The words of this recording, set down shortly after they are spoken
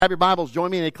Have your Bibles,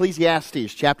 join me in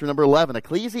Ecclesiastes, chapter number 11.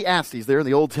 Ecclesiastes, there in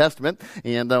the Old Testament.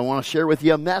 And I want to share with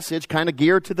you a message kind of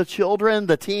geared to the children,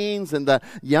 the teens, and the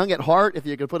young at heart, if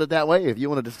you could put it that way, if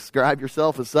you want to describe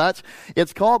yourself as such.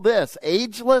 It's called this,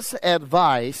 Ageless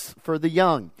Advice for the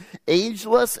Young.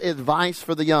 Ageless Advice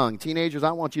for the Young. Teenagers,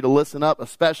 I want you to listen up,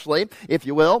 especially, if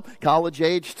you will. College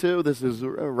age, too. This is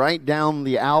right down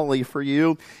the alley for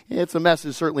you. It's a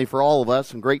message, certainly, for all of us,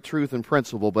 some great truth and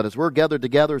principle. But as we're gathered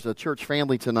together as a church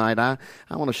family tonight, I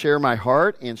want to share my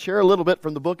heart and share a little bit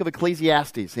from the book of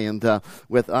Ecclesiastes and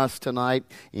with us tonight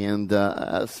and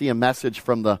see a message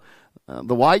from the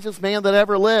wisest man that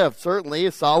ever lived,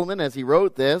 certainly, Solomon, as he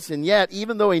wrote this. And yet,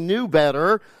 even though he knew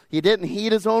better, he didn't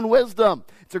heed his own wisdom.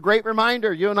 It's a great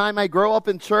reminder. You and I may grow up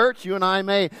in church. You and I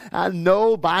may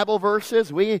know Bible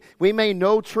verses. We may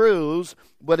know truths,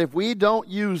 but if we don't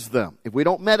use them, if we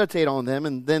don't meditate on them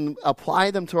and then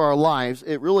apply them to our lives,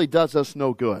 it really does us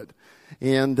no good.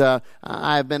 And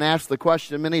I've been asked the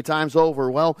question many times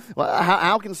over, well,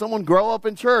 how can someone grow up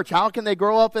in church? How can they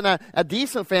grow up in a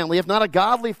decent family, if not a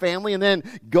godly family, and then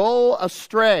go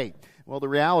astray? Well, the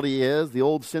reality is the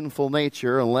old sinful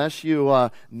nature, unless you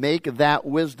make that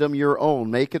wisdom your own,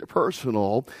 make it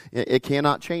personal, it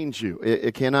cannot change you.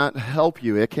 It cannot help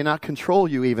you. It cannot control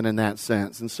you even in that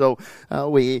sense. And so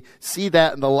we see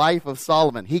that in the life of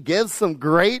Solomon. He gives some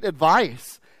great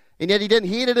advice. And yet he didn't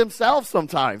heed it himself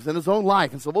sometimes in his own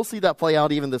life. And so we'll see that play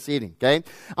out even this evening, okay?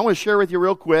 I want to share with you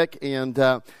real quick, and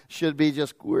should be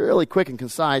just really quick and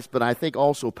concise, but I think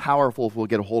also powerful if we'll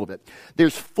get a hold of it.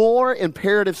 There's 4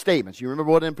 imperative statements. You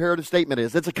remember what an imperative statement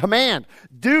is? It's a command.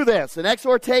 Do this. An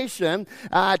exhortation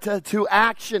to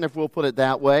action, if we'll put it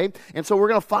that way. And so we're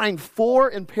going to find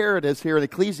 4 imperatives here in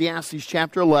Ecclesiastes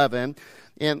chapter 11.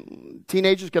 And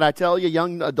teenagers, could I tell you,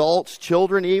 young adults,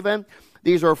 children even,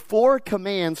 these are 4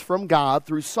 commands from God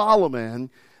through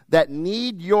Solomon that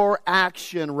need your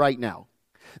action right now.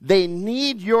 They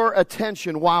need your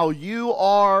attention while you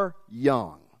are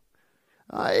young.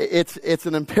 It's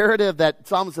an imperative that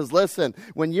Solomon says, listen,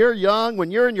 when you're young,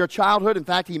 when you're in your childhood, in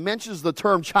fact, he mentions the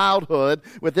term childhood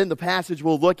within the passage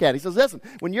we'll look at. He says, listen,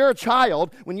 when you're a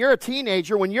child, when you're a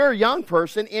teenager, when you're a young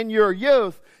person in your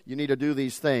youth, you need to do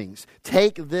these things.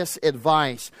 Take this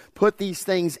advice. Put these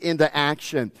things into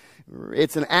action.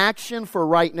 It's an action for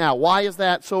right now. Why is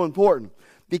that so important?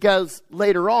 Because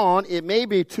later on, it may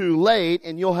be too late,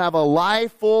 and you'll have a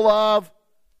life full of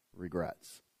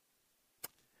regrets.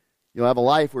 You'll have a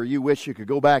life where you wish you could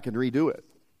go back and redo it.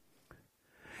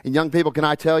 And young people, can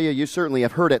I tell you, you certainly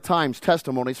have heard at times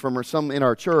testimonies from some in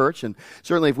our church, and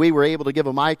certainly if we were able to give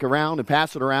a mic around and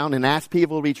pass it around and ask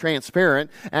people to be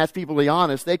transparent, ask people to be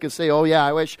honest, they could say, oh yeah,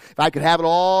 I wish if I could have it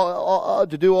all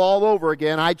to do all over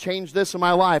again, I'd change this in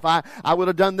my life. I would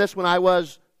have done this when I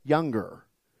was younger.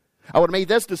 I would have made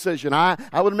this decision. I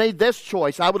would have made this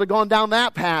choice. I would have gone down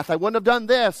that path. I wouldn't have done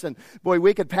this. And boy,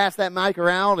 we could pass that mic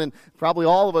around, and probably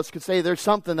all of us could say there's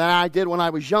something that I did when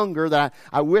I was younger that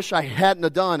I wish I hadn't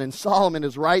have done. And Solomon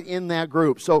is right in that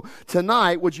group. So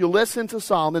tonight, would you listen to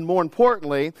Solomon? More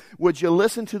importantly, would you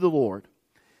listen to the Lord?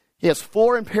 He has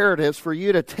 4 imperatives for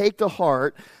you to take to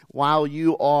heart while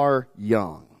you are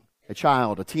young. A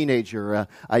child, a teenager,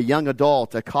 a young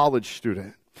adult, a college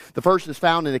student. The first is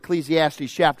found in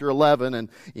Ecclesiastes chapter 11 and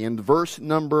in verse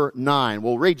number 9.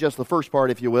 We'll read just the first part,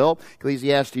 if you will.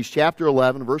 Ecclesiastes chapter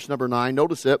 11, verse number 9.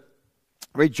 Notice it.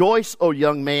 Rejoice, O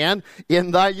young man, in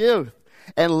thy youth,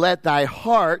 and let thy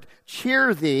heart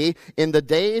cheer thee in the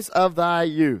days of thy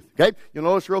youth. Okay? You'll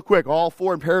notice real quick, all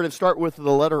 4 imperatives start with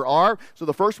the letter R. So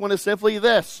the first one is simply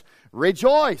this.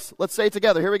 Rejoice. Let's say it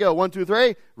together. Here we go. 1, 2,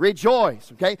 3. Rejoice.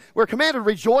 Okay? We're commanded to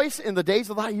rejoice in the days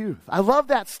of thy youth. I love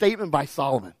that statement by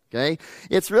Solomon. Okay?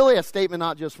 It's really a statement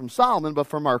not just from Solomon, but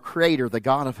from our Creator, the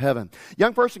God of heaven.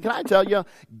 Young person, can I tell you,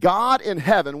 God in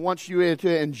heaven wants you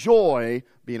to enjoy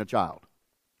being a child,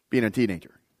 being a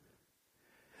teenager,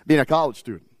 being a college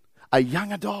student, a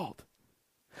young adult.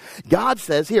 God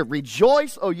says here,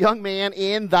 rejoice, O young man,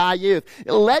 in thy youth.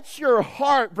 Let your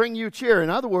heart bring you cheer. In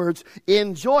other words,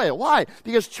 enjoy it. Why?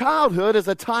 Because childhood is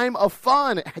a time of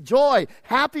fun, joy,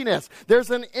 happiness. There's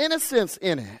an innocence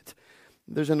in it.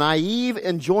 There's a naive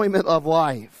enjoyment of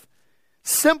life.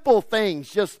 Simple things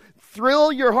just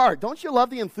thrill your heart. Don't you love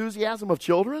the enthusiasm of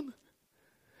children?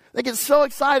 They get so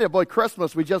excited. Boy,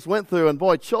 Christmas we just went through, and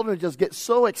boy, children just get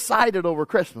so excited over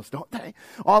Christmas, don't they?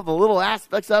 All the little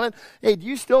aspects of it. Hey, do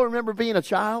you still remember being a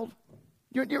child?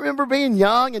 Do you remember being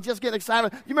young and just getting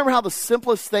excited? Do you remember how the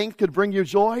simplest thing could bring you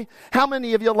joy? How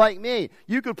many of you, like me,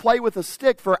 you could play with a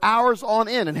stick for hours on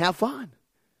end and have fun?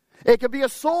 It could be a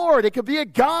sword. It could be a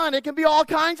gun. It could be all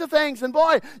kinds of things. And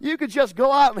boy, you could just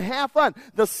go out and have fun.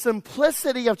 The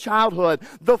simplicity of childhood,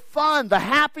 the fun, the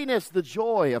happiness, the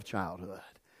joy of childhood.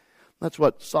 That's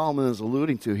what Solomon is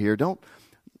alluding to here. Don't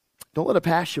let it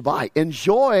pass you by.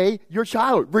 Enjoy your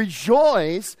childhood.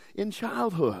 Rejoice in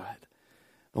childhood.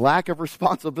 The lack of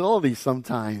responsibility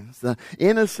sometimes, the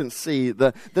innocency,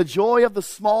 the joy of the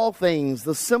small things,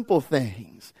 the simple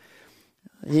things.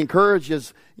 He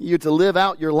encourages you to live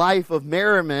out your life of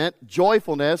merriment,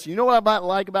 joyfulness. You know what I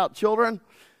like about children?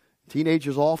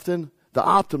 Teenagers often? The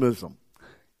optimism.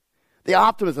 The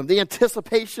optimism, the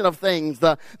anticipation of things,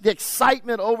 the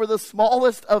excitement over the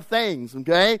smallest of things,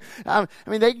 okay? I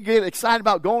mean, they can get excited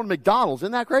about going to McDonald's.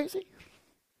 Isn't that crazy?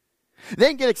 They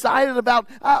can get excited about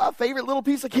a favorite little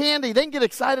piece of candy. They can get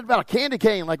excited about a candy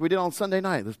cane like we did on Sunday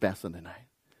night, this past Sunday night.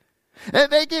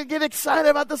 And they can get excited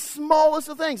about the smallest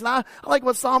of things. And I like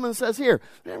what Solomon says here.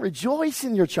 Man, rejoice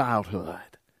in your childhood.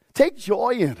 Take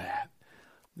joy in it.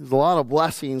 There's a lot of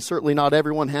blessings. Certainly not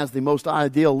everyone has the most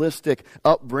idealistic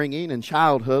upbringing in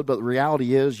childhood, but the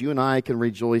reality is you and I can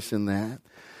rejoice in that.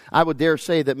 I would dare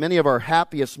say that many of our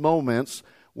happiest moments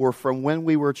were from when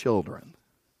we were children.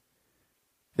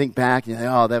 Think back,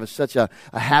 that was such a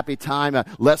happy time,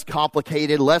 less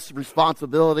complicated, less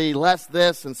responsibility, less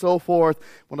this and so forth.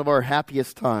 One of our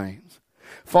happiest times.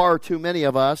 Far too many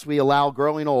of us, we allow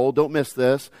growing old, don't miss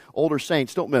this, older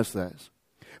saints, don't miss this.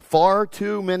 Far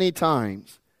too many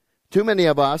times, too many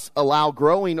of us allow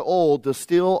growing old to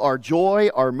steal our joy,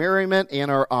 our merriment,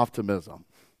 and our optimism.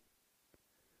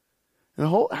 And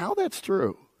how that's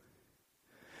true.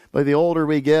 But the older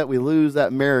we get, we lose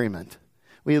that merriment.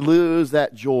 We lose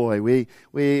that joy. We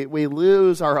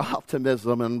lose our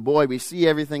optimism, and boy, we see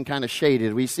everything kind of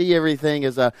shaded. We see everything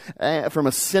as from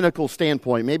a cynical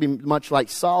standpoint, maybe much like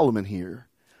Solomon here.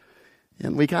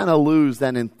 And we kind of lose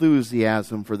that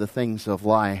enthusiasm for the things of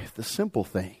life, the simple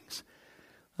things.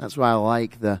 That's why I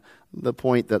like the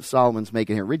point that Solomon's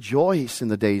making here. Rejoice in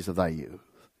the days of thy youth.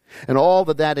 And all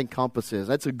that encompasses.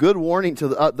 That's a good warning to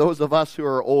those of us who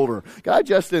are older. God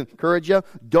just encourage you,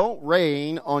 don't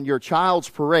rain on your child's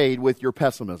parade with your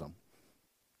pessimism.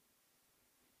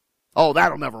 Oh,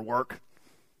 that'll never work.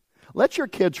 Let your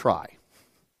kid try.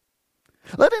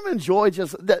 Let him enjoy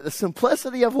just the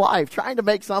simplicity of life, trying to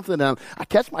make something. I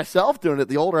catch myself doing it.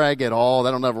 The older I get,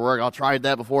 that'll never work. I'll try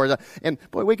that before. And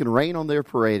boy, we can rain on their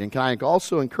parade. And can I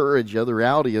also encourage you, the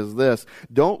reality is this,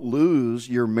 don't lose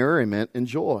your merriment and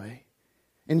joy.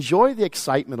 Enjoy the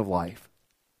excitement of life.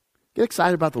 Get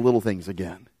excited about the little things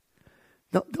again.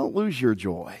 Don't lose your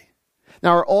joy.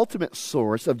 Now, our ultimate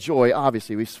source of joy,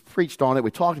 obviously, we've preached on it,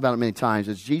 we talked about it many times,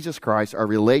 is Jesus Christ, our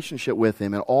relationship with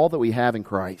Him, and all that we have in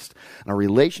Christ, and our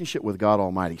relationship with God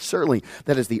Almighty. Certainly,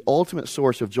 that is the ultimate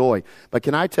source of joy. But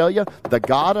can I tell you, the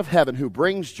God of heaven who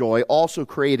brings joy also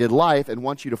created life and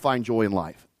wants you to find joy in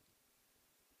life.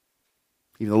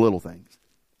 Even the little things.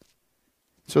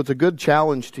 So it's a good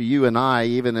challenge to you and I,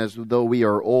 even as though we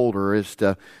are older, is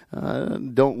to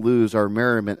don't lose our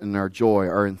merriment and our joy,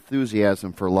 our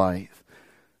enthusiasm for life.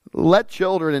 Let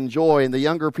children enjoy, and the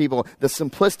younger people, the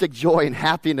simplistic joy and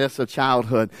happiness of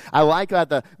childhood. I like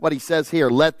what he says here.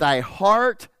 Let thy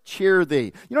heart cheer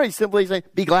thee. You know what he's simply saying?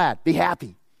 Be glad. Be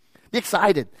happy. Be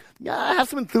excited. Have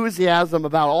some enthusiasm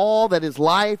about all that is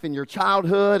life in your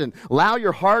childhood, and allow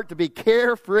your heart to be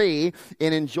carefree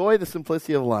and enjoy the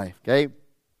simplicity of life. Okay?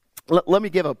 Let me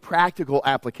give a practical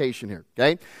application here,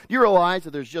 okay? Do you realize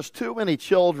that there's just too many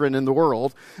children in the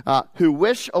world who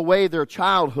wish away their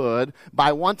childhood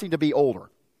by wanting to be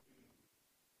older?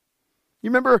 You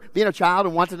remember being a child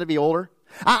and wanting to be older?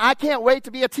 I can't wait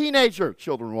to be a teenager,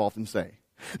 children will often say.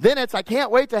 Then it's, I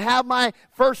can't wait to have my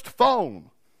first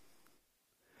phone.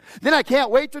 Then I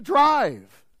can't wait to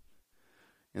drive.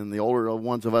 And the older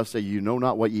ones of us say, you know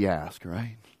not what ye ask,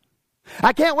 right?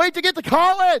 I can't wait to get to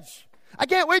college. I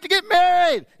can't wait to get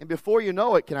married. And before you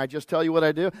know it, can I just tell you what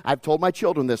I do? I've told my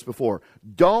children this before.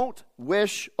 Don't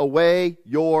wish away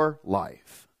your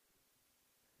life.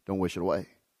 Don't wish it away.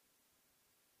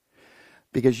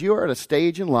 Because you are at a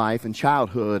stage in life, in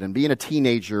childhood, and being a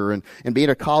teenager, and being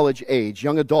a college age,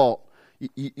 young adult,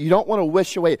 you don't want to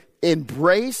wish away.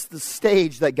 Embrace the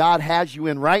stage that God has you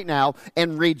in right now,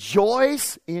 and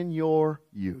rejoice in your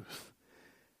youth.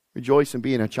 Rejoice in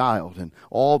being a child and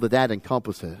all that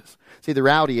encompasses. See, the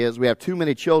reality is we have too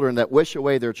many children that wish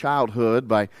away their childhood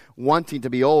by wanting to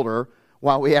be older,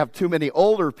 while we have too many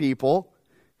older people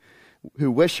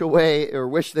who wish away or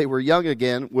wish they were young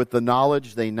again with the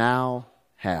knowledge they now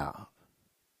have.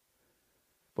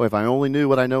 Boy, if I only knew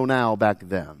what I know now back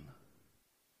then.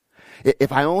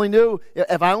 If I only knew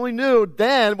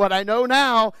then what I know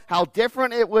now, how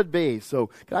different it would be. So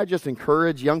can I just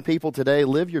encourage young people today,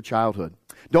 live your childhood.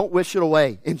 Don't wish it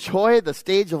away. Enjoy the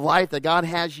stage of life that God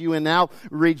has you in now.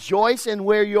 Rejoice in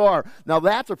where you are. Now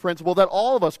that's a principle that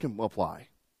all of us can apply.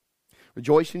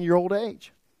 Rejoice in your old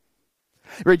age.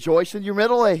 Rejoice in your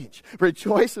middle age.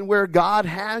 Rejoice in where God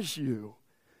has you.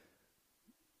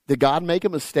 Did God make a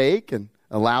mistake and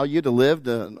allow you to live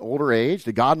to an older age?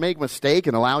 Did God make a mistake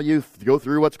and allow you to go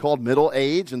through what's called middle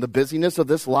age and the busyness of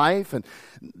this life? And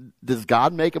does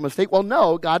God make a mistake? Well,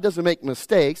 no, God doesn't make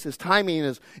mistakes. His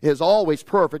timing is always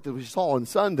perfect, as we saw on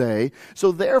Sunday.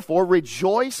 So therefore,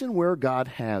 rejoice in where God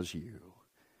has you,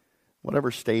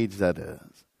 whatever stage that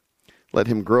is. Let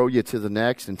him grow you to the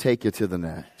next and take you to the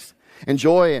next.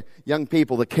 Enjoy, young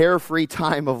people, the carefree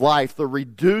time of life, the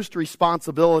reduced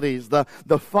responsibilities, the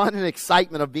fun and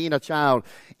excitement of being a child.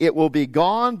 It will be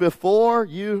gone before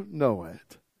you know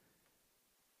it.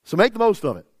 So make the most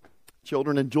of it.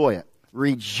 Children, enjoy it.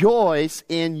 Rejoice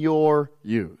in your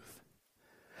youth.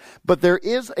 But there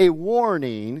is a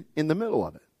warning in the middle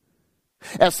of it.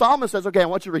 As Psalmist says, okay, I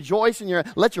want you to rejoice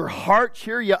let your heart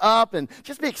cheer you up and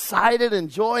just be excited,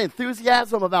 enjoy,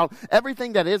 enthusiasm about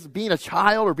everything that is being a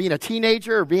child or being a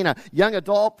teenager or being a young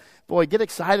adult. Boy, get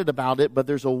excited about it, but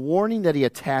there's a warning that he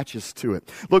attaches to it.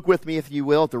 Look with me, if you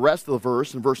will, at the rest of the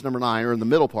verse, in verse number 9, or in the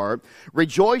middle part.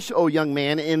 Rejoice, O young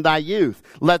man, in thy youth.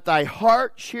 Let thy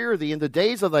heart cheer thee in the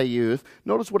days of thy youth.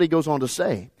 Notice what he goes on to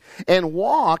say. And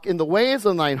walk in the ways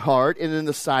of thine heart and in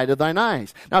the sight of thine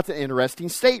eyes. Now, it's an interesting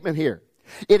statement here.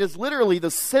 It is literally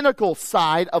the cynical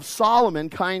side of Solomon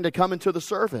kind of coming to the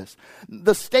surface.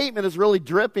 The statement is really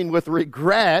dripping with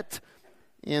regret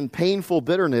and painful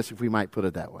bitterness, if we might put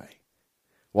it that way.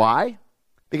 Why?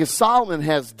 Because Solomon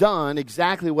has done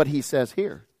exactly what he says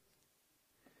here.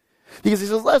 Because he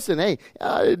says, listen, hey,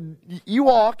 you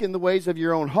walk in the ways of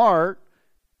your own heart,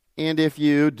 and if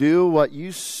you do what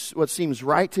seems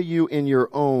right to you in your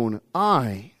own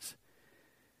eyes,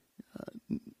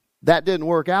 that didn't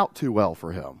work out too well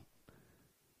for him.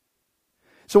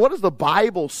 So what does the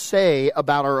Bible say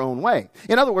about our own way?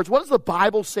 In other words, what does the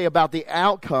Bible say about the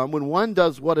outcome when one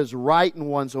does what is right in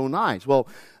one's own eyes? Well,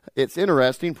 it's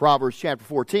interesting. Proverbs chapter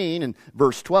 14 and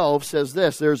verse 12 says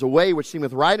this: there's a way which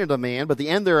seemeth right unto man, but the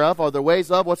end thereof are the ways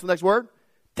of, what's the next word?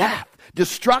 Death,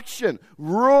 destruction,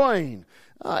 ruin.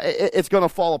 It's going to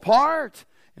fall apart.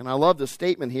 And I love the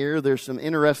statement here. There's some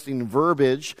interesting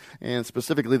verbiage, and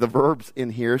specifically the verbs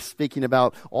in here, speaking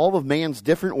about all of man's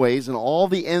different ways, and all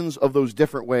the ends of those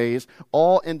different ways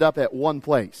all end up at one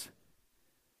place: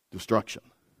 destruction,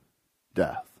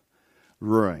 death,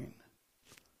 ruin.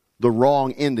 The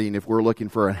wrong ending if we're looking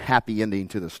for a happy ending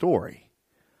to the story.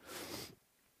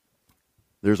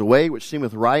 There's a way which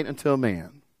seemeth right unto a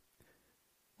man.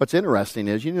 What's interesting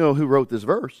is, you know who wrote this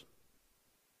verse?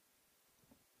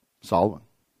 Solomon.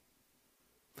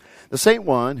 The same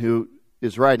one who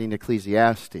is writing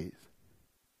Ecclesiastes.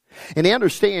 And he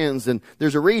understands, and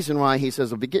there's a reason why he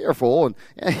says, be careful.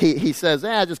 And he says,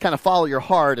 just kind of follow your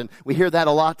heart. And we hear that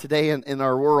a lot today in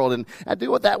our world. And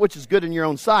do that which is good in your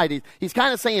own sight. He's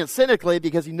kind of saying it cynically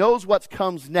because he knows what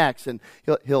comes next. And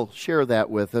he'll share that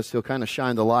with us. He'll kind of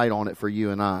shine the light on it for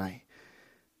you and I.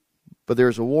 But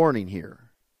there's a warning here.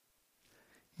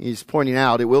 He's pointing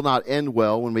out, it will not end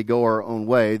well when we go our own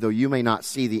way, though you may not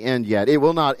see the end yet. It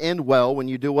will not end well when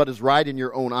you do what is right in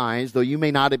your own eyes, though you may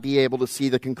not be able to see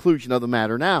the conclusion of the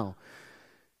matter now.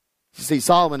 You see,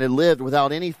 Solomon had lived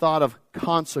without any thought of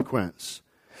consequence,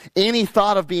 any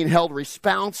thought of being held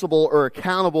responsible or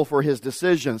accountable for his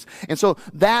decisions. And so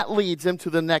that leads him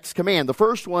to the next command. The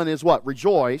first one is what?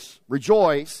 Rejoice.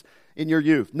 Rejoice in your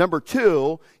youth. Number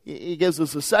 2, he gives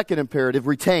us a second imperative: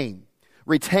 retain.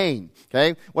 Retain.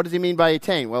 Okay? What does he mean by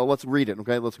retain? Well, let's read it.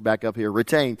 Okay? Let's back up here.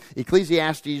 Retain.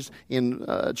 Ecclesiastes in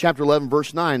chapter 11,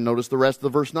 verse 9. Notice the rest of the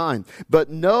verse 9.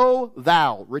 But know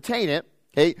thou, retain it.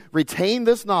 Okay? Retain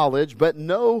this knowledge, but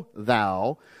know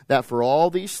thou that for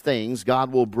all these things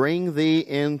God will bring thee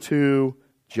into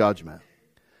judgment.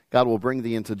 God will bring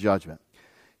thee into judgment.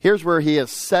 Here's where he is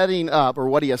setting up, or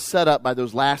what he has set up by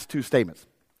those last 2 statements.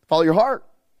 Follow your heart.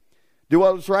 Do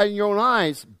what is right in your own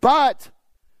eyes, but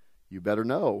you better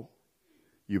know,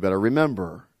 you better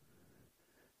remember,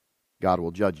 God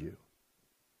will judge you.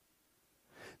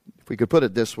 If we could put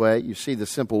it this way, you see the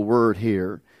simple word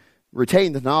here.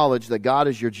 Retain the knowledge that God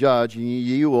is your judge, and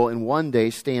you will in one day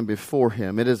stand before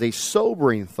him. It is a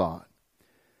sobering thought.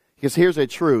 Because here's a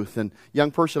truth, and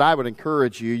young person, I would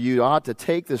encourage you, you ought to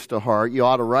take this to heart. You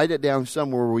ought to write it down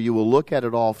somewhere where you will look at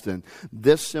it often.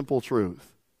 This simple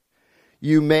truth.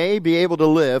 You may be able to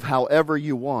live however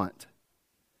you want,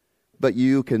 but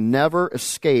you can never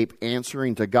escape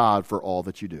answering to God for all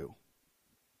that you do.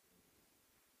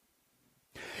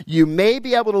 You may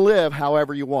be able to live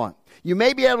however you want. You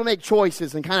may be able to make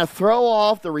choices and kind of throw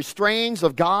off the restraints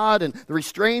of God and the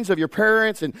restraints of your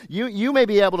parents, and you may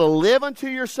be able to live unto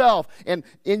yourself, and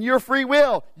in your free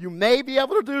will, you may be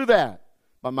able to do that.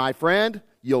 But my friend,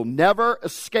 you'll never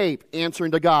escape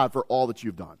answering to God for all that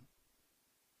you've done.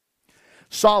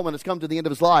 Solomon has come to the end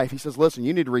of his life. He says, listen,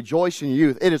 you need to rejoice in your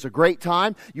youth. It is a great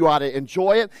time. You ought to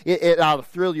enjoy it. It ought to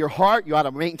thrill your heart. You ought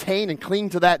to maintain and cling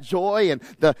to that joy and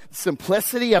the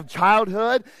simplicity of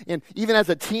childhood. And even as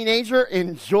a teenager,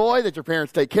 enjoy that your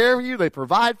parents take care of you. They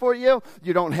provide for you.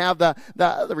 You don't have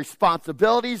the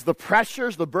responsibilities, the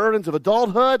pressures, the burdens of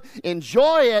adulthood.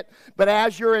 Enjoy it. But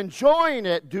as you're enjoying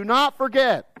it, do not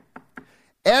forget,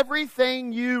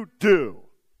 everything you do,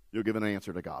 you'll give an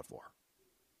answer to God for.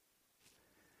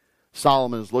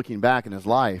 Solomon is looking back in his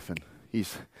life, and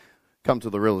he's come to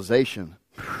the realization,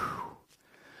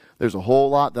 there's a whole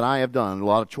lot that I have done, a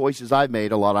lot of choices I've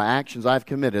made, a lot of actions I've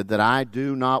committed that I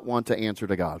do not want to answer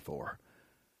to God for.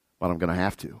 But I'm going to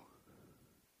have to.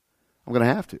 I'm going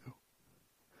to have to.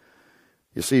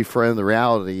 You see, friend, the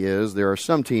reality is there are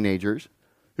some teenagers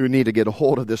who need to get a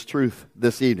hold of this truth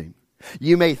this evening.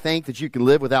 You may think that you can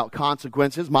live without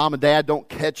consequences. Mom and dad don't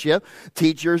catch you.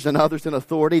 Teachers and others in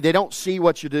authority, they don't see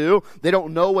what you do. They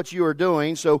don't know what you are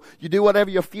doing. So you do whatever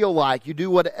you feel like. You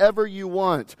do whatever you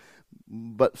want.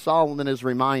 But Solomon is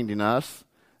reminding us,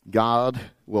 God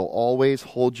will always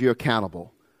hold you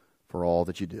accountable for all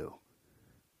that you do.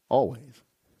 Always.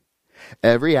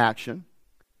 Every action,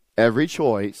 every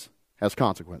choice has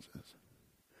consequences.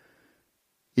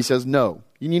 He says, no,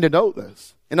 you need to know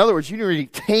this. In other words, you need to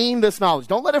retain this knowledge.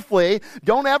 Don't let it flee.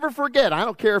 Don't ever forget. I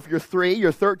don't care if you're 3,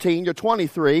 you're 13, you're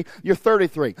 23, you're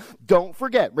 33. Don't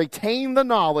forget. Retain the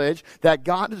knowledge that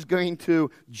God is going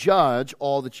to judge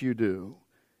all that you do.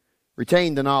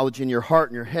 Retain the knowledge in your heart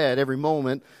and your head every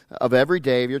moment of every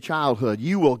day of your childhood.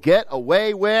 You will get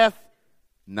away with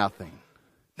nothing.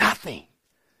 Nothing.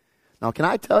 Now, can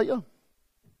I tell you?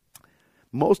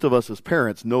 Most of us as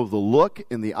parents know the look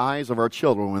in the eyes of our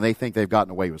children when they think they've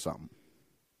gotten away with something.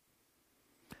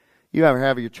 You ever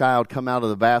have your child come out of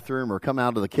the bathroom or come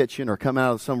out of the kitchen or come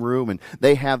out of some room and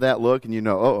they have that look and you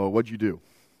know, uh-oh, what'd you do?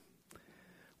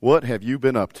 What have you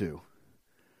been up to?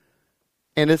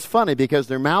 And it's funny because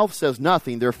their mouth says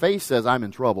nothing. Their face says, I'm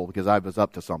in trouble because I was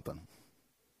up to something.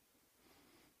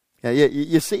 Yeah,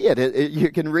 you see it.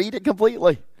 You can read it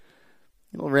completely.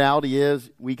 You know, the reality is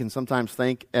we can sometimes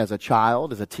think as a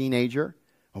child, as a teenager,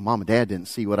 well, Mom and Dad didn't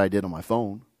see what I did on my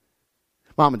phone.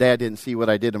 Mom and Dad didn't see what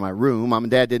I did in my room. Mom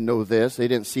and Dad didn't know this. They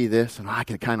didn't see this, and I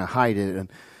can kind of hide it.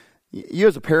 And you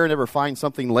as a parent ever find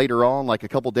something later on, like a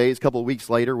couple days, couple weeks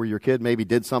later, where your kid maybe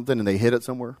did something and they hid it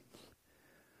somewhere?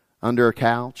 Under a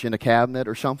couch, in a cabinet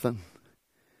or something?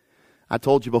 I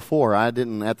told you before, at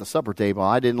the supper table,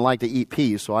 I didn't like to eat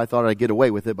peas, so I thought I'd get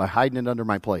away with it by hiding it under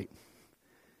my plate.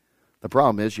 The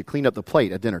problem is you clean up the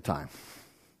plate at dinner time.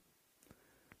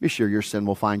 Be sure your sin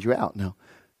will find you out. Now,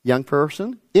 young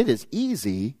person, it is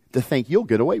easy to think you'll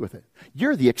get away with it.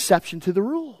 You're the exception to the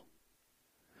rule.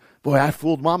 Boy, I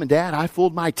fooled Mom and Dad. I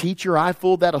fooled my teacher. I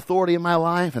fooled that authority in my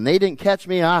life, and they didn't catch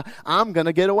me. I'm going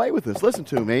to get away with this. Listen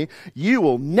to me. You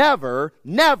will never,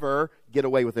 never get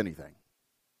away with anything.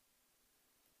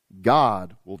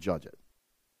 God will judge it.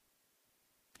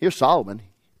 Here's Solomon.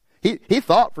 He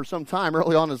thought for some time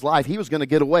early on in his life he was going to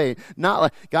get away. Not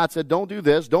like God said, don't do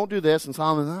this. And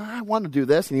Solomon, I want to do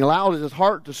this. And he allowed his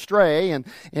heart to stray, and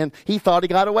he thought he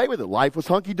got away with it. Life was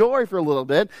hunky-dory for a little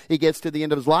bit. He gets to the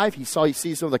end of his life. He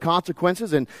sees some of the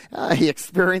consequences, and he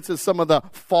experiences some of the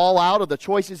fallout of the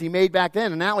choices he made back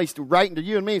then. And now he's writing to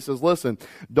you and me. He says, listen,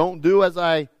 don't do as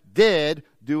I did,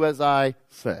 do as I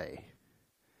say.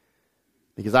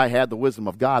 Because I had the wisdom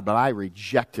of God, but I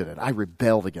rejected it. I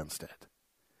rebelled against it.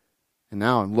 And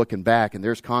now I'm looking back, and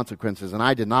there's consequences, and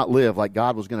I did not live like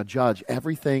God was going to judge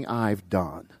everything I've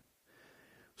done.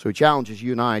 So he challenges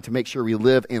you and I to make sure we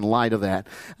live in light of that.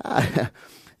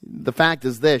 The fact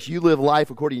is this, you live life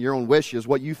according to your own wishes,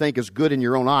 what you think is good in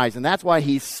your own eyes, and that's why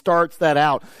he starts that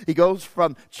out. He goes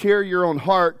from cheer your own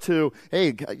heart to,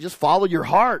 hey, just follow your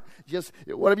heart. Just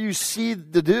whatever you see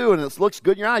to do, and it looks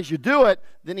good in your eyes, you do it.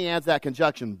 Then he adds that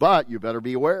conjunction, but you better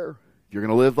be aware. If you're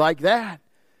going to live like that,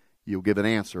 you'll give an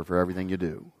answer for everything you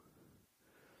do.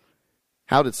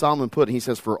 How did Solomon put it? He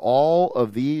says, for all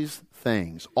these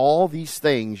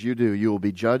things you do, you will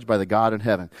be judged by the God in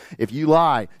heaven. If you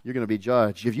lie, you're going to be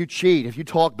judged. If you cheat, if you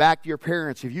talk back to your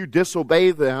parents, if you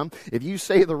disobey them, if you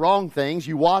say the wrong things,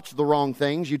 you watch the wrong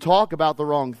things, you talk about the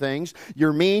wrong things,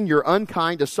 you're mean, you're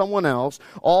unkind to someone else,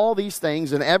 all these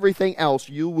things and everything else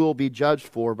you will be judged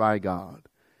for by God.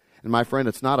 And my friend,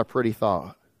 it's not a pretty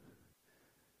thought.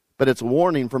 But it's a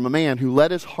warning from a man who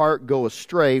let his heart go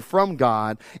astray from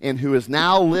God and who is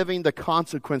now living the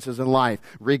consequences in life.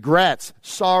 Regrets,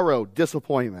 sorrow,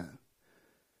 disappointment.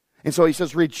 And so he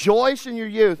says, rejoice in your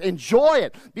youth. Enjoy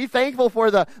it. Be thankful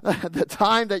for the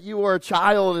time that you were a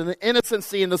child and the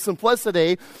innocency and the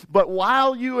simplicity. But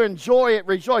while you enjoy it,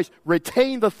 rejoice.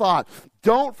 Retain the thought.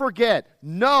 Don't forget.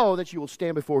 Know that you will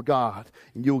stand before God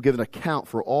and you will give an account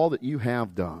for all that you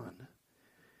have done.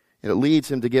 And it leads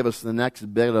him to give us the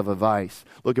next bit of advice.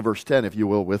 Look at verse 10, if you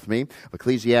will, with me.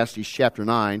 Ecclesiastes chapter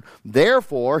 9.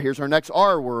 Therefore, here's our next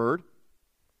R word.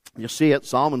 You see it,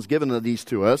 Solomon's given these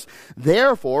to us.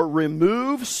 Therefore,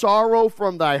 remove sorrow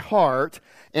from thy heart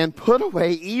and put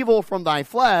away evil from thy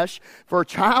flesh, for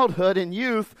childhood and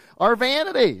youth are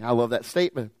vanity. I love that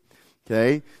statement.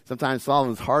 Okay, sometimes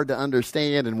Solomon's hard to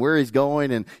understand and where he's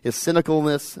going and his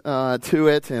cynicalness to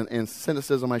it and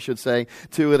cynicism, I should say,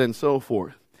 to it and so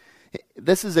forth.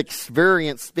 This is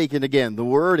experience speaking again. The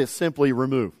word is simply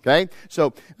remove. Okay?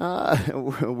 So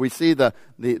we see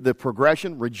the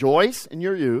progression. Rejoice in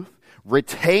your youth.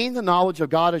 Retain the knowledge of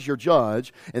God as your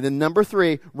judge. And then number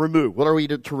 3, remove. What are we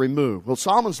to remove? Well,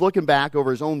 Solomon's looking back over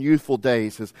his own youthful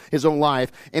days, his own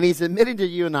life. And he's admitting to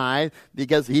you and I,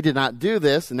 because he did not do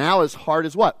this, now his heart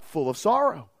is what? Full of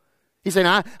sorrow. He's saying,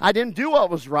 I didn't do what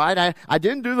was right. I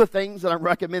didn't do the things that I'm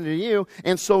recommending to you.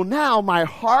 And so now my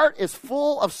heart is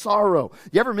full of sorrow.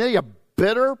 You ever meet a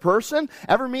bitter person?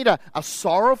 Ever meet a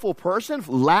sorrowful person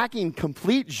lacking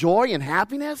complete joy and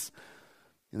happiness?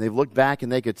 And they've looked back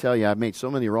and they could tell you, I've made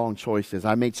so many wrong choices.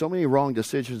 I made so many wrong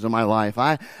decisions in my life.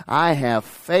 I have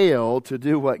failed to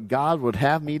do what God would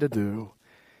have me to do.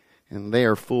 And they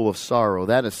are full of sorrow.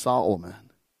 That is Solomon.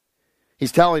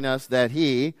 He's telling us that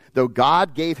he, though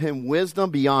God gave him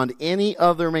wisdom beyond any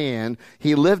other man,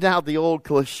 he lived out the old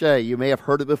cliche. You may have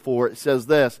heard it before. It says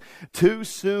this, too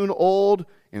soon old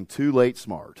and too late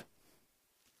smart.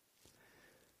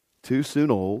 Too soon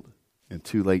old and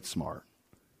too late smart.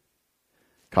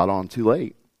 Caught on too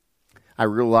late. I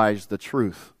realized the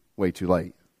truth way too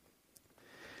late.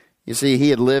 You see,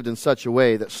 he had lived in such a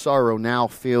way that sorrow now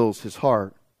fills his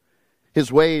heart. His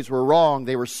ways were wrong,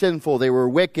 they were sinful, they were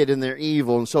wicked, and they're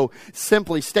evil. And so,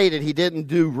 simply stated, he didn't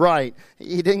do right.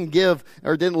 He didn't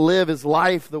live his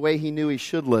life the way he knew he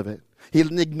should live it. He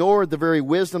ignored the very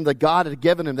wisdom that God had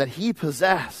given him, that he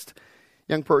possessed.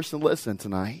 Young person, listen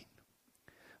tonight.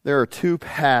 There are 2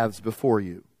 paths before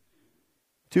you.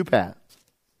 2 paths.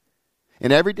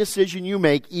 And every decision you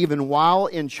make, even while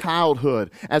in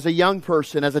childhood, as a young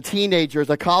person, as a teenager,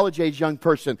 as a college-age young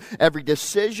person, every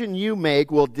decision you make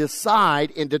will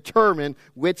decide and determine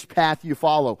which path you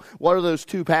follow. What are those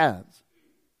 2 paths?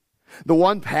 The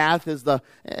one path is the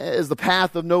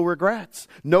path of no regrets,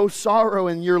 no sorrow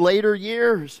in your later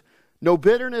years, no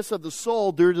bitterness of the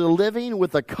soul due to living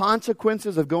with the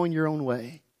consequences of going your own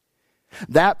way.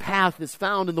 That path is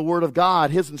found in the Word of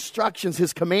God, His instructions,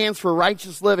 His commands for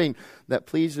righteous living that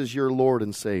pleases your Lord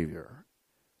and Savior.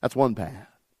 That's one path.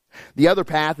 The other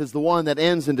path is the one that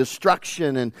ends in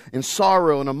destruction and in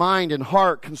sorrow and a mind and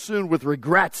heart consumed with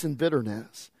regrets and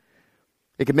bitterness.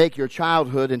 It can make your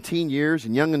childhood and teen years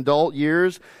and young adult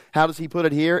years, how does he put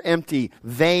it here? Empty,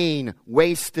 vain,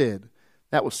 wasted.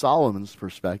 That was Solomon's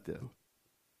perspective.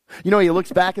 You know, he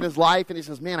looks back in his life and he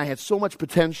says, man, I had so much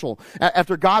potential.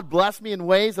 After God blessed me in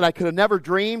ways that I could have never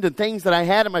dreamed, and things that I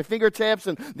had at my fingertips,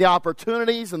 and the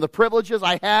opportunities and the privileges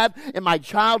I had in my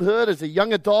childhood as a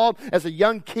young adult, as a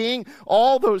young king,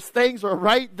 all those things are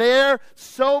right there.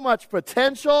 So much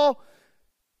potential.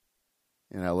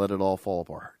 And I let it all fall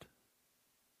apart.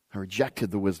 I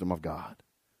rejected the wisdom of God.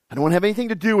 I don't want to have anything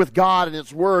to do with God and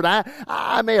His Word.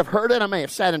 I may have heard it. I may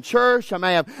have sat in church. I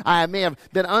may have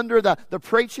been under the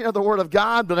preaching of the Word of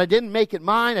God, but I didn't make it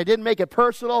mine. I didn't make it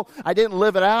personal. I didn't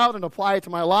live it out and apply it to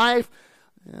my life.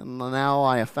 And now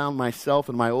I have found myself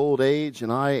in my old age,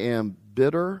 and I am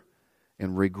bitter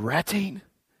and regretting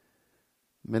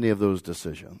many of those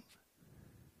decisions.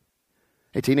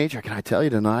 Hey, teenager, can I tell you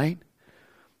tonight?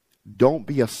 Don't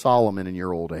be a Solomon in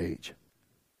your old age.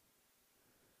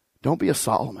 Don't be a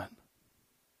Solomon.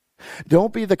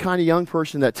 Don't be the kind of young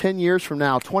person that 10 years from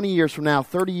now, 20 years from now,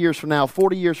 30 years from now,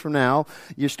 40 years from now,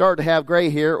 you start to have gray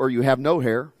hair or you have no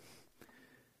hair.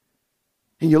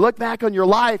 And you look back on your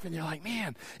life and you're like,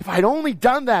 man, if I'd only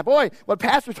done that. Boy, what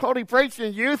Pastor Tony preached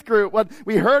in youth group, what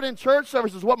we heard in church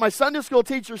services, what my Sunday school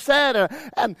teacher said,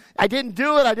 and I didn't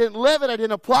do it, I didn't live it, I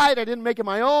didn't apply it, I didn't make it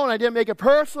my own, I didn't make it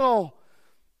personal.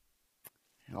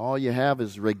 And all you have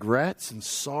is regrets and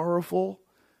sorrowful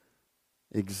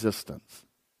existence.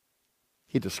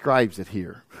 He describes it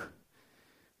here.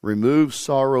 Remove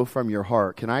sorrow from your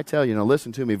heart. Can I tell you, now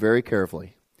listen to me very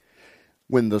carefully.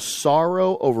 When the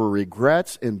sorrow over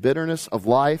regrets and bitterness of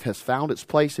life has found its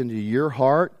place into your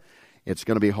heart, it's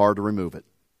going to be hard to remove it.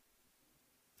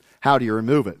 How do you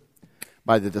remove it?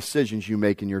 By the decisions you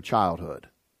make in your childhood,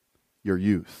 your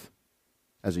youth,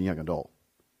 as a young adult.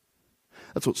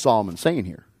 That's what Solomon's saying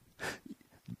here.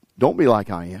 Don't be like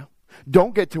I am.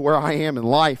 Don't get to where I am in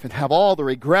life and have all the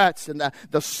regrets and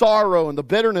the sorrow and the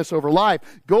bitterness over life.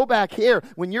 Go back here.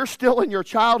 When you're still in your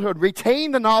childhood,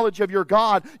 retain the knowledge of your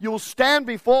God. You will stand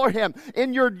before Him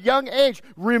in your young age.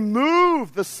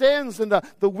 Remove the sins and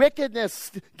the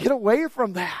wickedness. Get away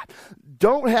from that.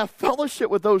 Don't have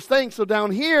fellowship with those things. So down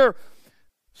here,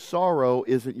 sorrow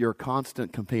isn't your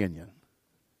constant companion.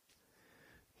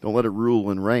 Don't let it rule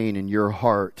and reign in your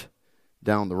heart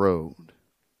down the road.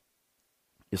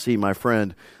 You see, my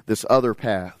friend, this other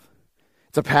path,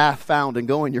 it's a path found in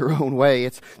going your own way.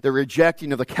 It's the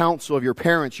rejecting of the counsel of your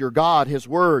parents, your God, His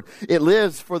Word. It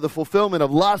lives for the fulfillment of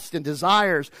lust and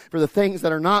desires, for the things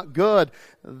that are not good,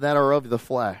 that are of the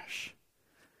flesh.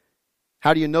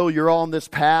 How do you know you're on this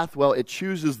path? Well, it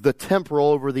chooses the temporal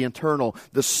over the eternal,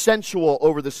 the sensual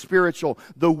over the spiritual,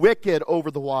 the wicked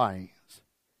over the wise.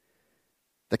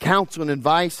 The counsel and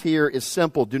advice here is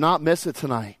simple. Do not miss it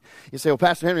tonight. You say, well,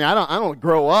 Pastor Henry, I don't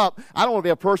grow up. I don't want to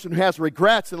be a person who has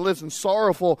regrets and lives in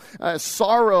sorrow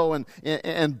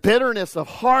and bitterness of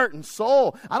heart and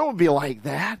soul. I don't want to be like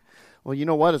that. Well, you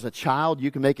know what? As a child,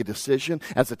 you can make a decision.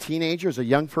 As a teenager, as a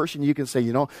young person, you can say,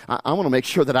 I want to make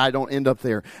sure that I don't end up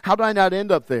there. How do I not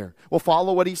end up there? Well,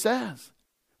 follow what He says.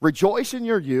 Rejoice in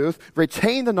your youth.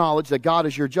 Retain the knowledge that God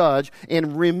is your judge.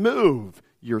 And remove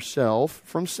yourself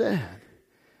from sin.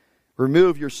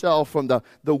 Remove yourself from the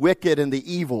wicked and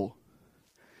the evil.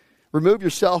 Remove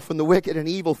yourself from the wicked and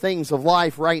evil things of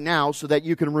life right now so that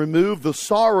you can remove the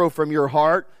sorrow from your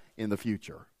heart in the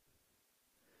future.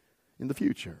 In the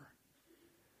future.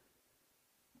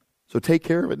 So take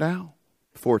care of it now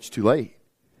before it's too late.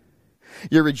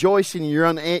 Your rejoicing in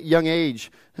your young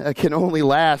age can only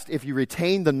last if you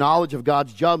retain the knowledge of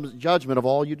God's judgment of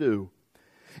all you do.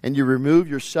 And you remove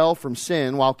yourself from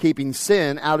sin while keeping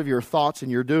sin out of your thoughts and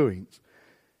your doings.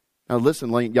 Now listen,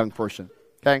 young person,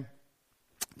 okay?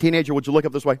 Teenager, would you look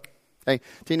up this way? Okay?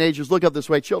 Teenagers, look up this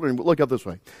way. Children, look up this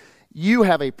way. You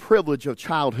have a privilege of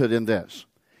childhood in this.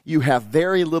 You have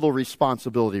very little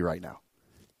responsibility right now.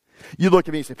 You look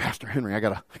at me and say, Pastor Henry, I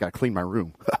gotta clean my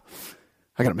room.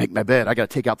 I gotta make my bed. I gotta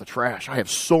take out the trash. I have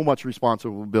so much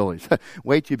responsibilities.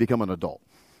 Wait till you become an adult.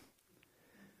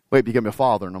 Wait till you become a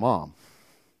father and a mom.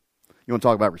 You want to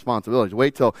talk about responsibilities.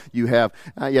 Wait till you have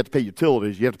to pay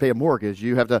utilities. You have to pay a mortgage.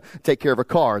 You have to take care of a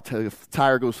car. If the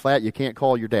tire goes flat, you can't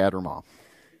call your dad or mom.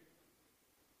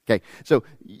 Okay, so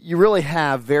you really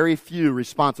have very few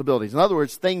responsibilities. In other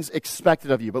words, things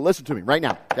expected of you. But listen to me right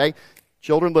now, okay?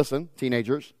 Children, listen,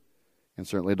 teenagers, and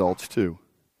certainly adults too.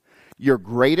 Your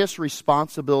greatest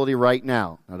responsibility right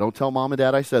now, don't tell mom and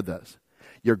dad I said this.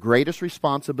 Your greatest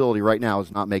responsibility right now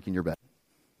is not making your bed.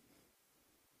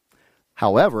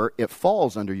 However, it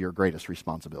falls under your greatest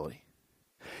responsibility.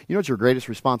 You know what your greatest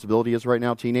responsibility is right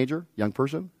now, teenager, young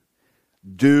person?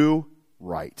 Do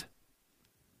right.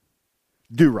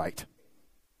 Do right.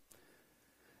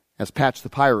 As Patch the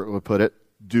Pirate would put it,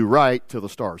 do right till the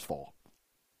stars fall.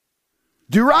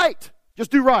 Do right. Just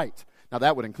do right. Now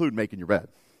that would include making your bed.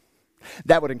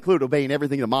 That would include obeying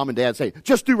everything that mom and dad say.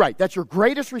 Just do right. That's your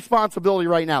greatest responsibility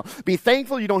right now. Be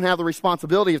thankful you don't have the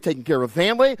responsibility of taking care of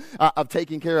family, of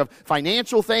taking care of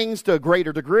financial things to a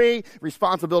greater degree,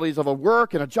 responsibilities of a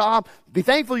work and a job. Be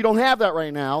thankful you don't have that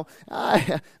right now.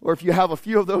 Or if you have a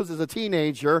few of those as a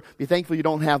teenager, be thankful you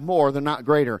don't have more. They're not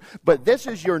greater. But this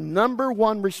is your number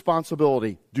one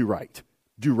responsibility. Do right.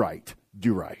 Do right.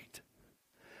 Do right.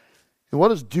 And what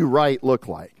does do right look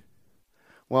like?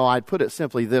 Well, I'd put it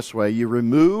simply this way. You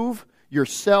remove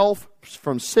yourself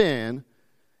from sin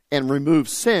and remove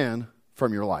sin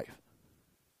from your life.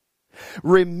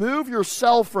 Remove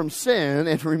yourself from sin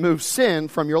and remove sin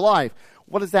from your life.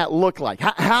 What does that look like?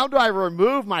 How do I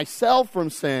remove myself from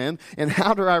sin and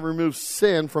how do I remove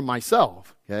sin from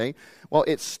myself? Okay. Well,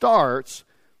 it starts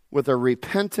with a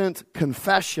repentant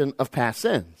confession of past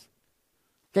sins.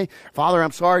 Okay, Father,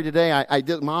 I'm sorry today.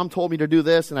 Mom told me to do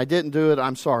this and I didn't do it.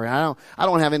 I'm sorry. I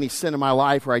don't have any sin in my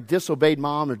life where I disobeyed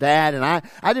Mom or Dad and I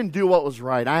didn't do what was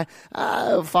right.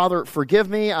 Father, forgive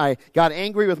me. I got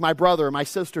angry with my brother or my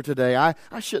sister today.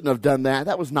 I shouldn't have done that.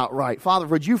 That was not right. Father,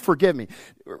 would you forgive me?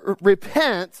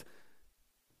 Repent,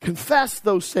 confess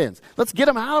those sins. Let's get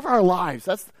them out of our lives.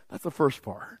 That's the first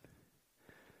part.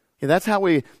 And that's how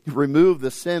we remove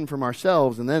the sin from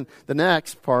ourselves. And then the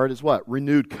next part is what?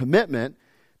 Renewed commitment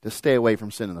to stay away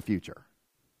from sin in the future.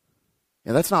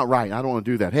 And that's not right. I don't want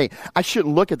to do that. Hey, I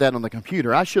shouldn't look at that on the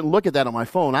computer. I shouldn't look at that on my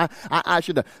phone. I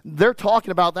should. They're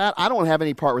talking about that. I don't want to have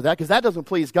any part with that because that doesn't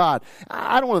please God.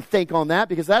 I don't want to think on that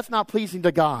because that's not pleasing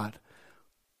to God.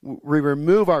 We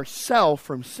remove ourselves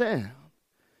from sin.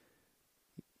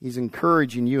 He's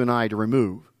encouraging you and I to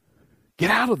remove. Get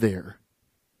out of there.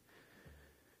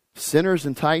 Sinners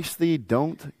entice thee,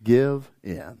 don't give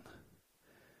in.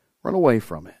 Run away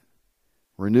from it.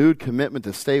 Renewed commitment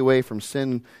to stay away from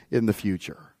sin in the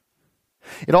future.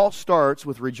 It all starts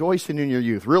with rejoicing in your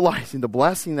youth, realizing the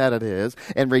blessing that it is,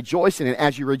 and rejoicing in it.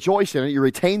 As you rejoice in it, you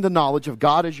retain the knowledge of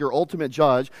God as your ultimate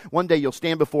judge. One day you'll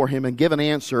stand before Him and give an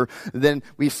answer. Then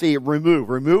we see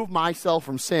remove myself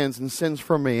from sins and sins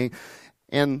from me.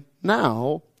 And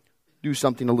now, do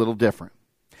something a little different.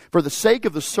 For the sake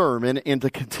of the sermon and to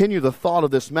continue the thought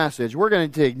of this message, we're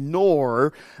going to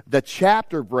ignore the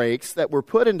chapter breaks that were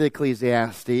put into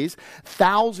Ecclesiastes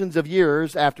thousands of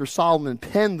years after Solomon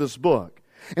penned this book.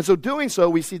 And so doing so,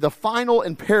 we see the final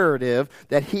imperative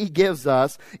that he gives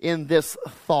us in this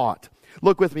thought.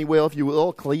 Look with me, Will, if you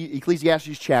will,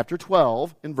 Ecclesiastes chapter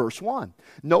 12 and verse 1.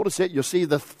 Notice it. You'll see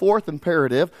the fourth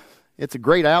imperative. It's a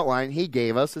great outline he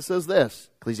gave us. It says this,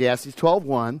 Ecclesiastes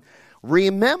 12:1,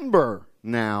 remember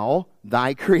now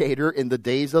thy Creator in the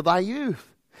days of thy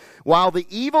youth, while the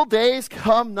evil days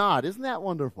come not. Isn't that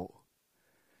wonderful?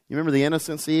 You remember the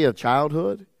innocency of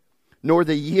childhood? Nor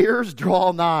the years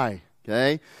draw nigh.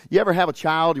 Okay? You ever have a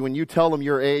child, when you tell them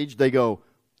your age, they go,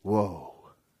 whoa.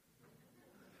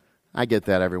 I get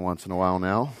that every once in a while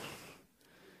now.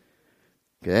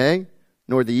 Okay?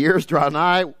 Nor the years draw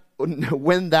nigh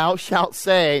when thou shalt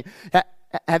say.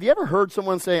 Have you ever heard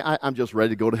someone say, I'm just ready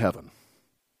to go to heaven?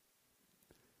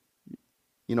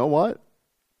 You know what?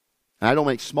 I don't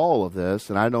make small of this,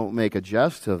 and I don't make a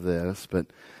jest of this, but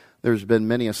there's been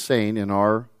many a saint in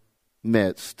our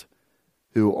midst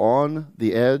who on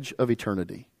the edge of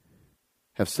eternity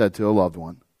have said to a loved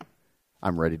one,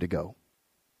 I'm ready to go.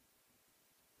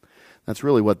 That's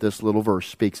really what this little verse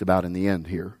speaks about in the end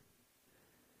here.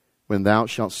 When thou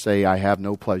shalt say, I have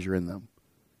no pleasure in them.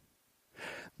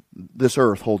 This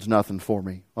earth holds nothing for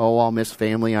me. Oh, I'll miss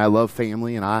family. I love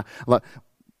family,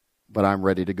 but I'm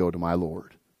ready to go to my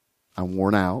Lord. I'm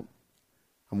worn out.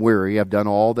 I'm weary. I've done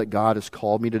all that God has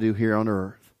called me to do here on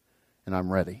earth, and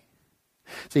I'm ready.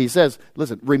 See, he says,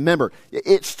 listen, remember,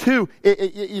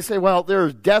 you say, well,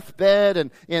 there's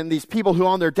deathbed, and these people who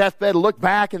on their deathbed look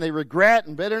back and they regret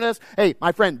and bitterness. Hey,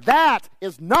 my friend, that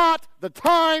is not the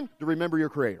time to remember your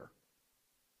Creator.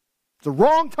 It's the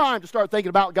wrong time to start thinking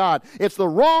about God. It's the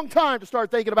wrong time to start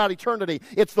thinking about eternity.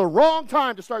 It's the wrong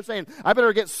time to start saying, I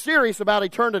better get serious about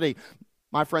eternity.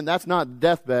 My friend, that's not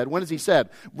deathbed. When has he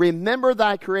said? Remember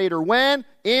thy Creator when?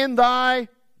 In thy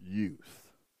youth.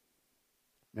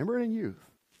 Remember it in youth.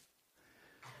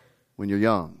 When you're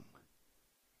young.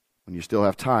 When you still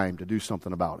have time to do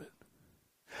something about it.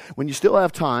 When you still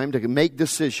have time to make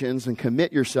decisions and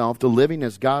commit yourself to living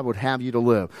as God would have you to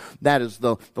live. That is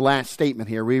the last statement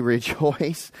here. We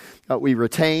rejoice, we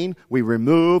retain, we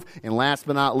remove, and last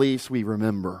but not least, we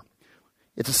remember.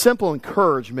 It's a simple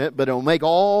encouragement, but it'll make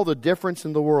all the difference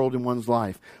in the world in one's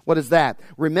life. What is that?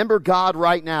 Remember God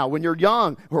right now. When you're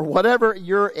young, or whatever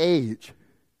your age.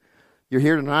 You're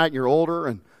here tonight, and you're older,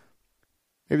 and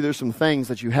maybe there's some things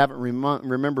that you haven't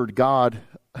remembered God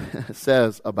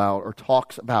says about or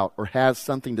talks about or has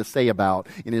something to say about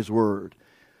in His Word.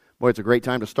 Boy, it's a great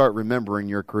time to start remembering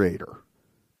your Creator.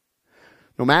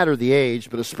 No matter the age,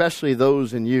 but especially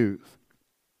those in youth.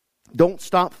 Don't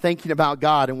stop thinking about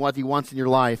God and what He wants in your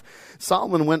life.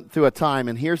 Solomon went through a time,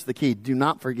 and here's the key. Do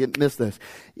not miss this.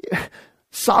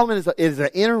 Solomon is an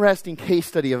interesting case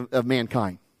study of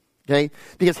mankind. Okay?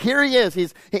 Because here he is.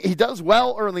 He does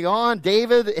well early on.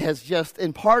 David has just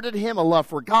imparted him a love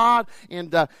for God.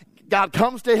 And God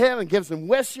comes to him and gives him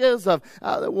wishes of,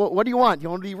 what do you want? Do you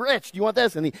want to be rich? Do you want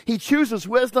this? And he chooses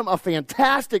wisdom, a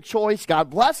fantastic choice. God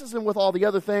blesses him with all the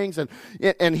other things.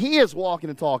 And he is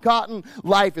walking in tall cotton.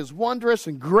 Life is wondrous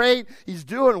and great. He's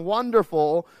doing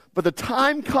wonderful. But the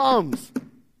time comes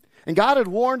And God had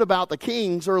warned about the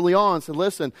kings early on, said,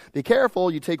 listen, be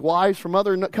careful, you take wives from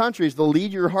other countries, they'll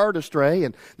lead your heart astray,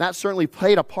 and that certainly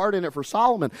played a part in it for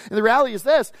Solomon. And the reality is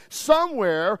this,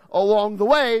 somewhere along the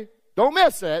way, don't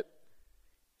miss it,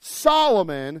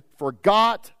 Solomon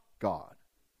forgot God.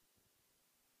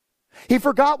 He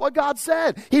forgot what God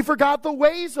said. He forgot the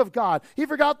ways of God. He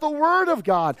forgot the word of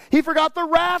God. He forgot the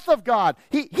wrath of God.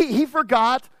 He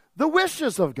forgot the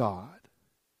wishes of God.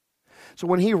 So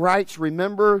when he writes,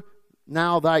 remember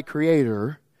now thy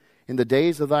Creator in the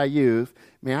days of thy youth,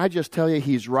 may I just tell you,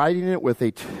 he's writing it with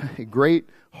a great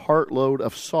heartload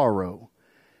of sorrow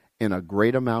and a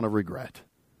great amount of regret.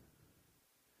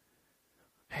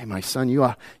 Hey, my son, you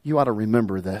ought to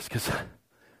remember this, because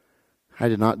I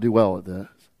did not do well at this.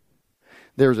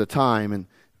 There's a time, and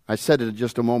I said it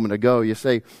just a moment ago, you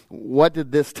say, what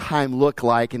did this time look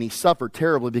like? And he suffered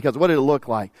terribly, because what did it look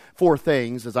like? 4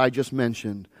 things, as I just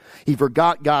mentioned. He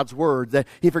forgot God's word. That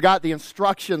he forgot the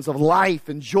instructions of life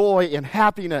and joy and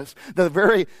happiness. The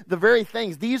very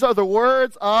things. These are the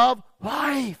words of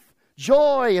life,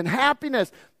 joy and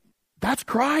happiness. That's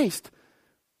Christ.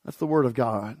 That's the word of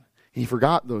God. He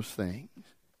forgot those things.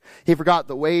 He forgot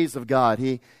the ways of God.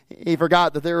 He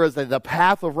forgot that there is the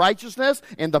path of righteousness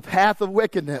and the path of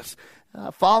wickedness.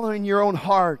 Following your own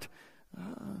heart.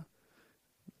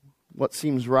 What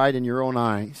seems right in your own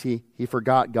eyes. He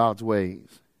forgot God's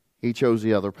ways. He chose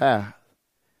the other path.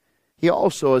 He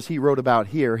also, as he wrote about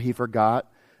here, he forgot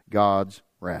God's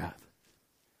wrath.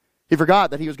 He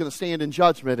forgot that he was going to stand in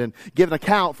judgment and give an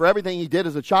account for everything he did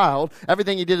as a child,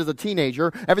 everything he did as a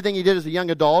teenager, everything he did as a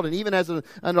young adult, and even as an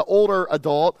older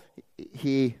adult.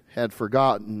 He had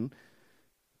forgotten.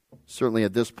 Certainly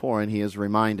at this point, he is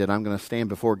reminded, I'm going to stand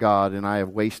before God and I have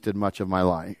wasted much of my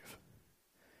life.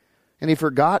 And he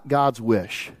forgot God's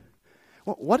wish.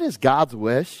 What is God's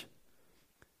wish?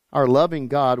 Our loving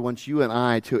God wants you and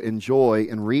I to enjoy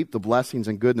and reap the blessings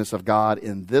and goodness of God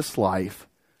in this life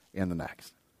and the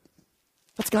next.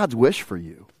 That's God's wish for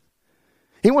you.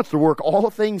 He wants to work all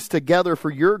things together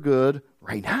for your good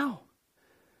right now.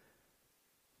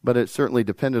 But it certainly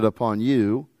depended upon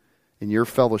you and your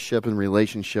fellowship and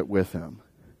relationship with Him.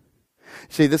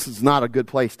 See, this is not a good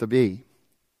place to be.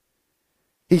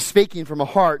 He's speaking from a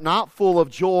heart not full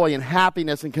of joy and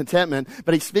happiness and contentment,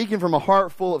 but he's speaking from a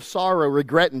heart full of sorrow,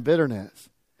 regret, and bitterness.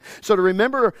 So to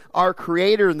remember our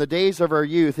Creator in the days of our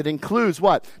youth, it includes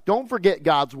what? Don't forget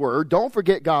God's word, don't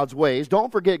forget God's ways,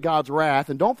 don't forget God's wrath,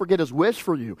 and don't forget His wish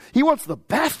for you. He wants the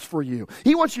best for you.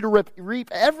 He wants you to reap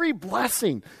every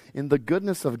blessing in the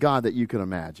goodness of God that you can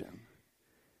imagine.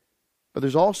 But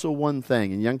there's also one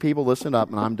thing, and young people, listen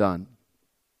up, and I'm done.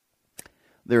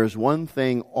 There is one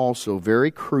thing also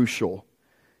very crucial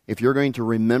if you're going to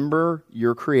remember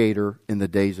your Creator in the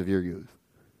days of your youth.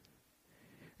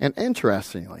 And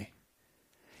interestingly,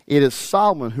 it is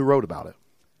Solomon who wrote about it.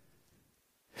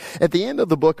 At the end of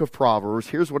the book of Proverbs,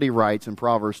 here's what he writes in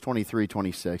Proverbs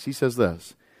 23:26. He says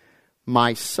this,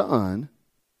 "My son,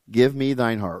 give me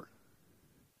thine heart,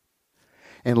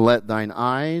 and let thine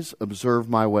eyes observe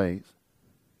my ways."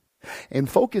 And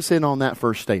focus in on that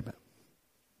first statement.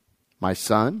 My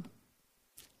son,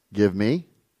 give me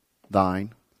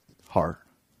thine heart.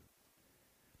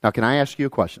 Now, can I ask you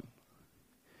a question?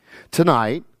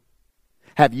 Tonight,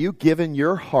 have you given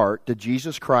your heart to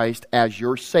Jesus Christ as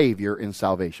your Savior in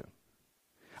salvation?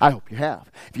 I hope you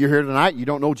have. If you're here tonight, you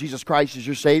don't know Jesus Christ as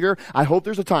your Savior, I hope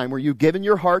there's a time where you've given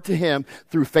your heart to Him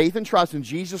through faith and trust in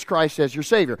Jesus Christ as your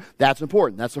Savior. That's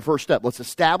important. That's the first step. Let's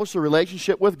establish a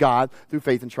relationship with God through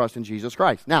faith and trust in Jesus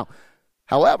Christ. Now,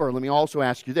 however, let me also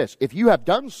ask you this. If you have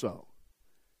done so,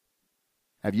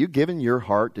 have you given your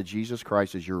heart to Jesus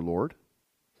Christ as your Lord?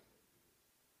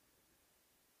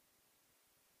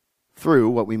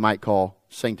 Through what we might call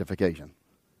sanctification.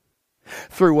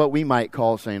 Through what we might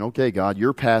call saying, okay, God,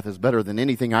 your path is better than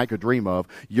anything I could dream of.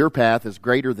 Your path is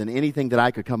greater than anything that I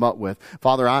could come up with.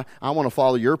 Father, I want to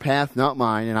follow your path, not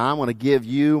mine, and I want to give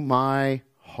you my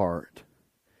heart.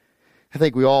 I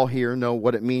think we all here know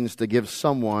what it means to give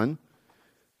someone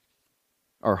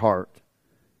our heart.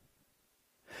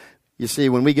 You see,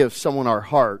 when we give someone our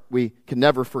heart, we can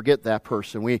never forget that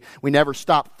person. We never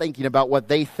stop thinking about what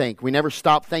they think. We never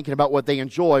stop thinking about what they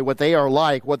enjoy, what they are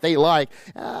like, what they like,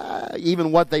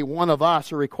 even what they want of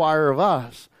us or require of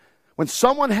us. When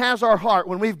someone has our heart,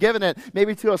 when we've given it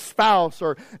maybe to a spouse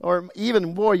or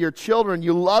even, your children,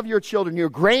 you love your children, your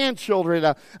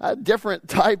grandchildren, a different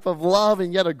type of love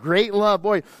and yet a great love.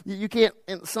 Boy, you can't,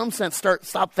 in some sense,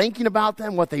 stop thinking about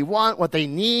them, what they want, what they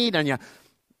need, and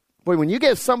boy, when you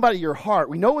give somebody your heart,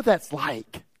 we know what that's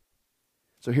like.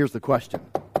 So here's the question.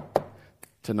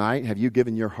 Tonight, have you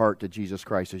given your heart to Jesus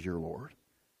Christ as your Lord?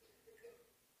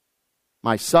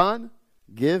 My son,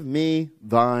 give me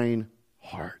thine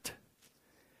heart.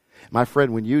 My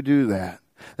friend, when you do that,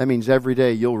 that means every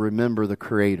day you'll remember the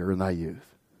Creator in thy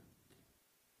youth.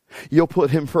 You'll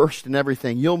put Him first in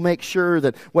everything. You'll make sure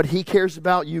that what He cares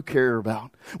about, you care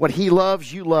about. What He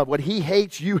loves, you love. What He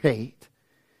hates, you hate.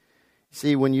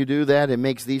 See, when you do that, it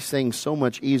makes these things so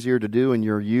much easier to do in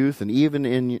your youth and even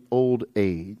in old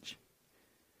age.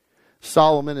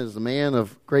 Solomon is a man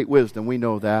of great wisdom. We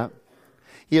know that.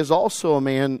 He is also a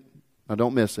man, now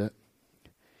don't miss it,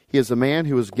 he is a man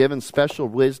who was given special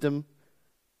wisdom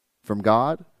from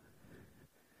God,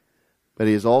 but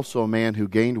he is also a man who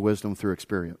gained wisdom through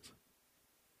experience.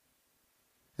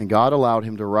 And God allowed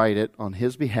him to write it on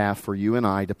his behalf for you and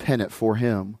I, to pen it for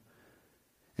him.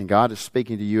 And God is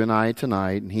speaking to you and I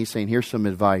tonight, and He's saying, here's some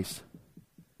advice.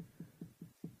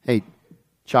 Hey,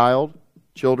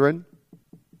 children,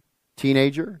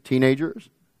 teenagers,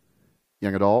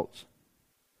 young adults,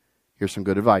 here's some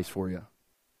good advice for you.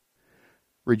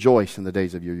 Rejoice in the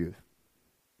days of your youth.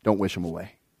 Don't wish them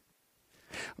away.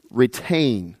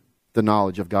 Retain the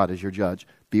knowledge of God as your judge.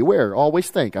 Be aware.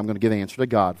 Always think, I'm going to give answer to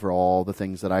God for all the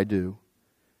things that I do.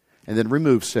 And then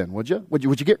remove sin, would you? Would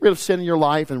you get rid of sin in your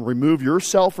life and remove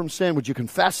yourself from sin? Would you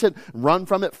confess it, run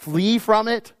from it, flee from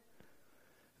it?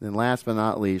 And then last but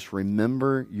not least,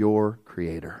 remember your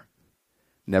Creator.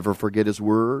 Never forget His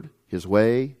word, His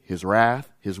way, His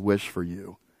wrath, His wish for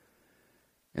you.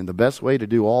 And the best way to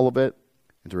do all of it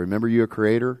and to remember your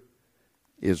Creator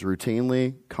is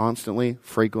routinely, constantly,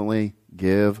 frequently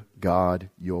give God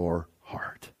your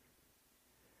heart.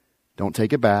 Don't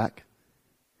take it back.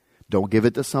 Don't give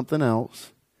it to something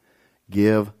else.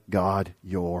 Give God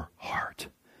your heart.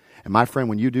 And my friend,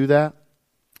 when you do that,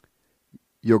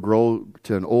 you'll grow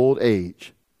to an old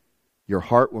age. Your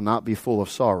heart will not be full of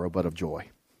sorrow, but of joy,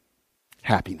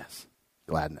 happiness,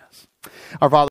 gladness. Our Father,